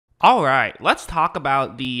All right, let's talk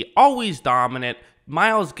about the always dominant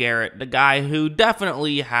Myles Garrett, the guy who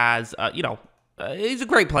definitely has, he's a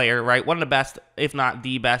great player, right? One of the best, if not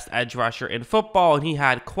the best, edge rusher in football, and he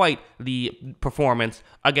had quite the performance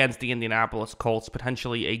against the Indianapolis Colts,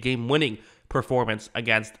 potentially a game-winning performance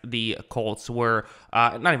against the Colts were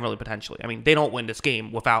not even really potentially. I mean, they don't win this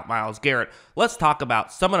game without Myles Garrett. Let's talk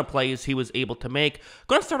about some of the plays he was able to make.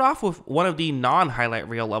 Going to start off with one of the non-highlight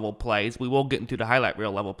reel level plays. We will get into the highlight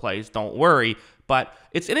reel level plays, don't worry. But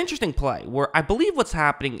it's an interesting play where I believe what's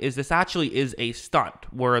happening is this actually is a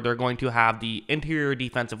stunt where they're going to have the interior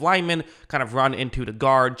defensive lineman kind of run into the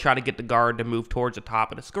guard, try to get the guard to move towards the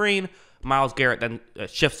top of the screen. Myles Garrett then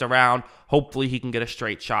shifts around. Hopefully he can get a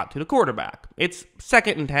straight shot to the quarterback. It's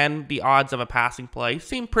 2nd and 10. The odds of a passing play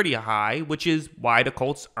seem pretty high, which is why the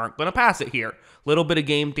Colts aren't going to pass it here. Little bit of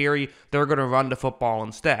game theory. They're going to run the football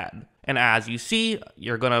instead. And as you see,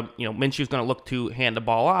 Minshew's going to look to hand the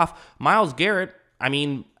ball off. Myles Garrett, I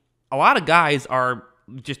mean, a lot of guys are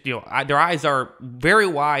just, their eyes are very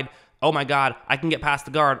wide. Oh my God, I can get past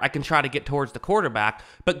the guard. I can try to get towards the quarterback.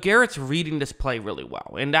 But Garrett's reading this play really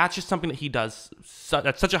well. And that's just something that he does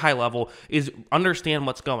at such a high level, is understand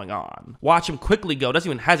what's going on. Watch him quickly go, doesn't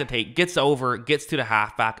even hesitate, gets over, gets to the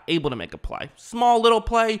halfback, able to make a play. Small little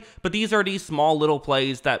play, but these are these small little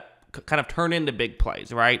plays that kind of turn into big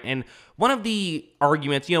plays, right? And one of the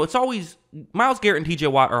arguments, it's always Myles Garrett and TJ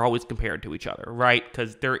Watt are always compared to each other, right?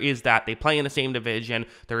 Because there is that they play in the same division.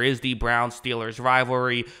 There is the Browns-Steelers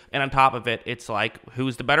rivalry. And on top of it, it's like,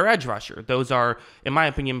 who's the better edge rusher? Those are, in my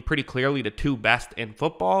opinion, pretty clearly the two best in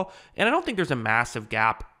football. And I don't think there's a massive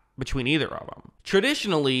gap between either of them.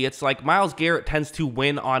 Traditionally, it's like Myles Garrett tends to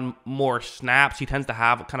win on more snaps. He tends to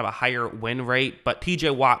have kind of a higher win rate, but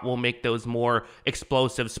TJ Watt will make those more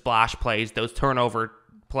explosive splash plays, those turnover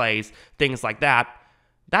plays, things like that.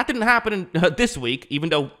 That didn't happen this week, even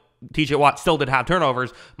though TJ Watt still did have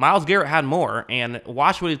turnovers. Myles Garrett had more, and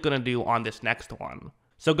watch what he's going to do on this next one.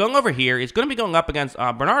 So going over here, he's going to be going up against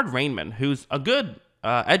Bernhard Raimann, who's a good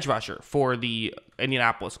edge rusher for the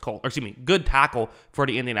Indianapolis Colts, good tackle for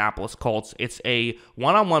the Indianapolis Colts. It's a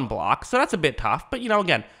one-on-one block, so that's a bit tough, but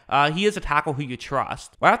again, he is a tackle who you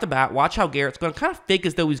trust. Right off the bat, watch how Garrett's going to kind of fake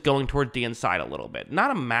as though he's going towards the inside a little bit.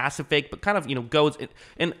 Not a massive fake, but kind of, goes,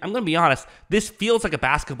 and I'm going to be honest, this feels like a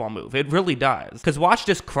basketball move. It really does. Because watch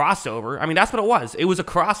this crossover. I mean, that's what it was. It was a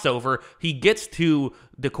crossover. He gets to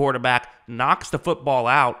the quarterback, knocks the football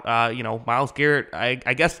out. Myles Garrett,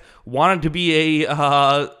 I guess, wanted to be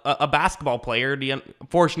a basketball player. The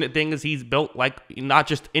unfortunate thing is he's built like not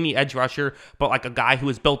just any edge rusher, but like a guy who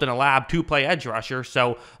was built in a lab to play edge rusher.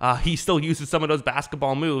 So he still uses some of those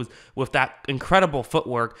basketball moves with that incredible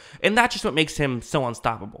footwork. And that's just what makes him so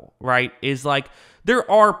unstoppable, right? Is like, there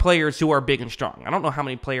are players who are big and strong. I don't know how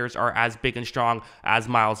many players are as big and strong as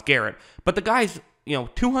Myles Garrett, but the guy's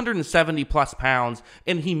 270 plus pounds,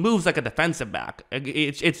 and he moves like a defensive back.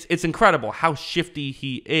 It's incredible how shifty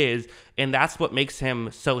he is, and that's what makes him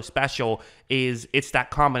so special. Is it's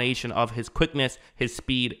that combination of his quickness, his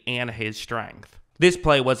speed, and his strength. This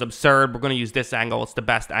play was absurd. We're going to use this angle. It's the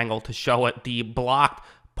best angle to show it. The blocked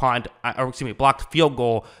field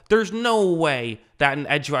goal. There's no way that an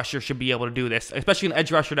edge rusher should be able to do this, especially an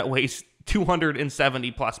edge rusher that weighs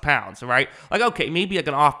 270 plus pounds, right? Like, okay, maybe like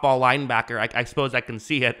an off-ball linebacker, I suppose I can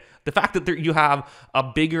see it. The fact that you have a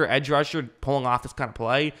bigger edge rusher pulling off this kind of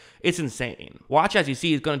play, it's insane. Watch as you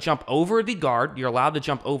see, he's going to jump over the guard. You're allowed to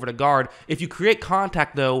jump over the guard. If you create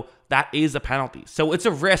contact, though, that is a penalty. So it's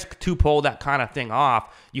a risk to pull that kind of thing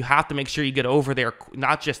off. You have to make sure you get over there,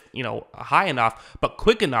 not just, high enough, but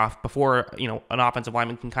quick enough before, an offensive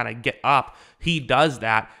lineman can kind of get up. He does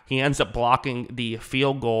that. He ends up blocking the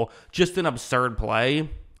field goal. Just an absurd play.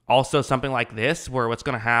 Also, something like this, where what's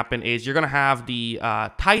going to happen is you're going to have the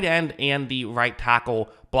tight end and the right tackle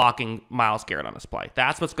blocking Myles Garrett on this play.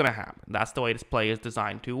 That's what's going to happen. That's the way this play is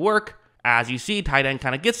designed to work. As you see, tight end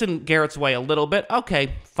kind of gets in Garrett's way a little bit.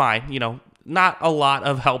 Okay, fine. Not a lot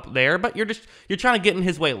of help there, but you're trying to get in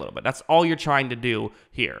his way a little bit. That's all you're trying to do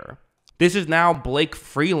here. This is now Blake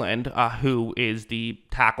Freeland, who is the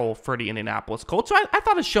tackle for the Indianapolis Colts. So I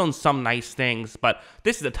thought it's shown some nice things, but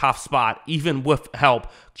this is a tough spot, even with help,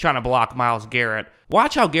 trying to block Myles Garrett.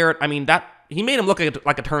 Watch how Garrett, he made him look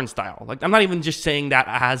like a turnstile. Like, I'm not even just saying that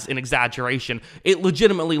as an exaggeration. It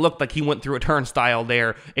legitimately looked like he went through a turnstile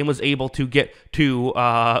there and was able to get to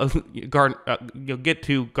Gardner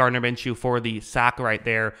Minshew for the sack right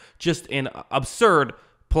there. Just an absurd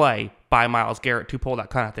play by Myles Garrett to pull that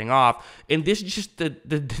kind of thing off. And this is just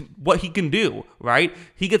what he can do, right?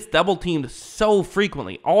 He gets double teamed so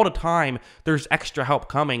frequently. All the time, there's extra help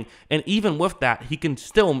coming. And even with that, he can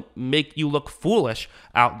still make you look foolish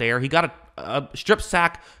out there. He got a strip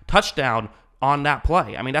sack touchdown on that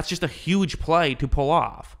play. I mean, that's just a huge play to pull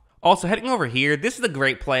off. Also, heading over here, this is a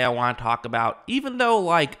great play I want to talk about, even though,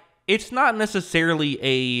 like, it's not necessarily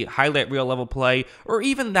a highlight reel level play or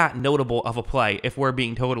even that notable of a play, if we're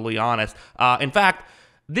being totally honest. In fact,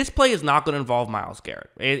 this play is not going to involve Myles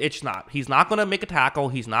Garrett. It's not. He's not going to make a tackle.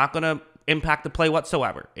 He's not going to impact the play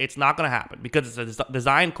whatsoever. It's not going to happen because it's a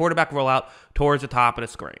designed quarterback rollout towards the top of the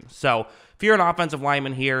screen. So if you're an offensive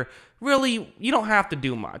lineman here, really, you don't have to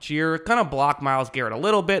do much. You're going to block Myles Garrett a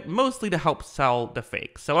little bit, mostly to help sell the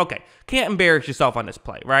fake. So, okay, can't embarrass yourself on this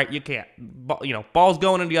play, right? You can't. Ball's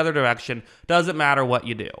going in the other direction. Doesn't matter what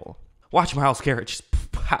you do. Watch Myles Garrett just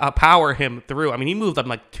power him through. I mean, he moved up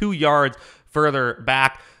like 2 yards further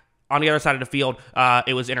back on the other side of the field.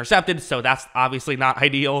 It was intercepted, so that's obviously not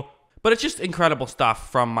ideal. But it's just incredible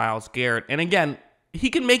stuff from Myles Garrett. And again, he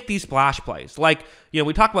can make these splash plays. Like,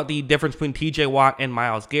 we talk about the difference between TJ Watt and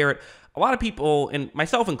Myles Garrett. A lot of people, and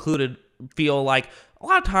myself included, feel like a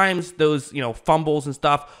lot of times those, fumbles and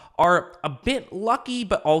stuff are a bit lucky,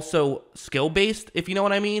 but also skill-based, if you know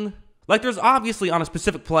what I mean. Like, there's obviously, on a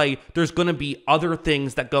specific play, there's going to be other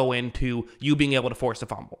things that go into you being able to force a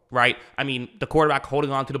fumble, right? I mean, the quarterback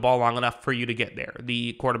holding on to the ball long enough for you to get there.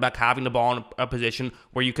 The quarterback having the ball in a position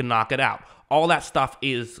where you can knock it out. All that stuff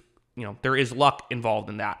is, there is luck involved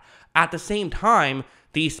in that. At the same time,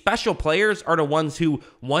 the special players are the ones who,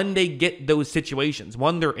 when they get those situations,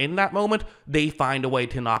 when they're in that moment, they find a way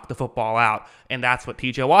to knock the football out. And that's what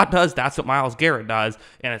TJ Watt does. That's what Myles Garrett does.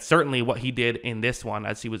 And it's certainly what he did in this one,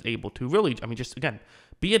 as he was able to really, just again,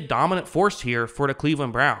 be a dominant force here for the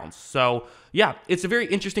Cleveland Browns. So, yeah, it's a very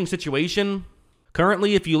interesting situation.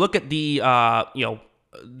 Currently, if you look at the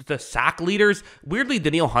sack leaders, weirdly,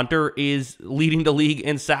 Danielle Hunter is leading the league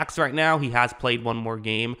in sacks right now. He has played one more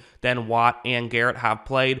game than Watt and Garrett have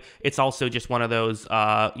played. It's also just one of those,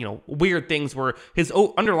 weird things where his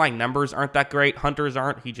underlying numbers aren't that great. Hunter's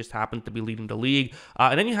aren't. He just happens to be leading the league.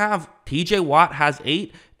 And then you have TJ Watt has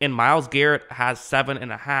 8 and Myles Garrett has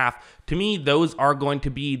 7.5. To me, those are going to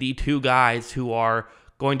be the two guys who are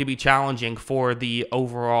going to be challenging for the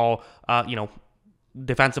overall,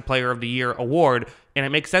 Defensive Player of the Year award, and it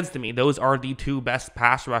makes sense to me. Those are the two best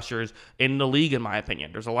pass rushers in the league, in my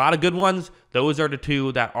opinion. There's a lot of good ones. Those are the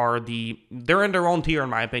two that are they're in their own tier, in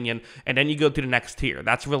my opinion, and then you go to the next tier.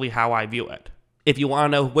 That's really how I view it. If you want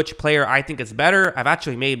to know which player I think is better, I've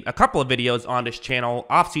actually made a couple of videos on this channel,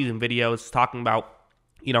 off-season videos, talking about,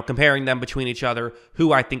 comparing them between each other,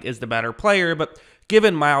 who I think is the better player. But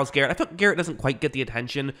given Myles Garrett, I feel like Garrett doesn't quite get the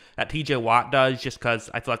attention that TJ Watt does, just because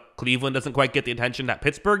I feel like Cleveland doesn't quite get the attention that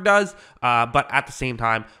Pittsburgh does. But at the same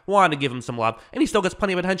time, wanted to give him some love, and he still gets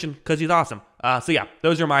plenty of attention because he's awesome. So yeah,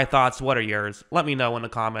 those are my thoughts. What are yours? Let me know in the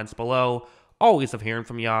comments below. Always love hearing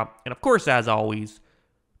from y'all. And of course, as always,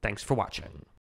 thanks for watching.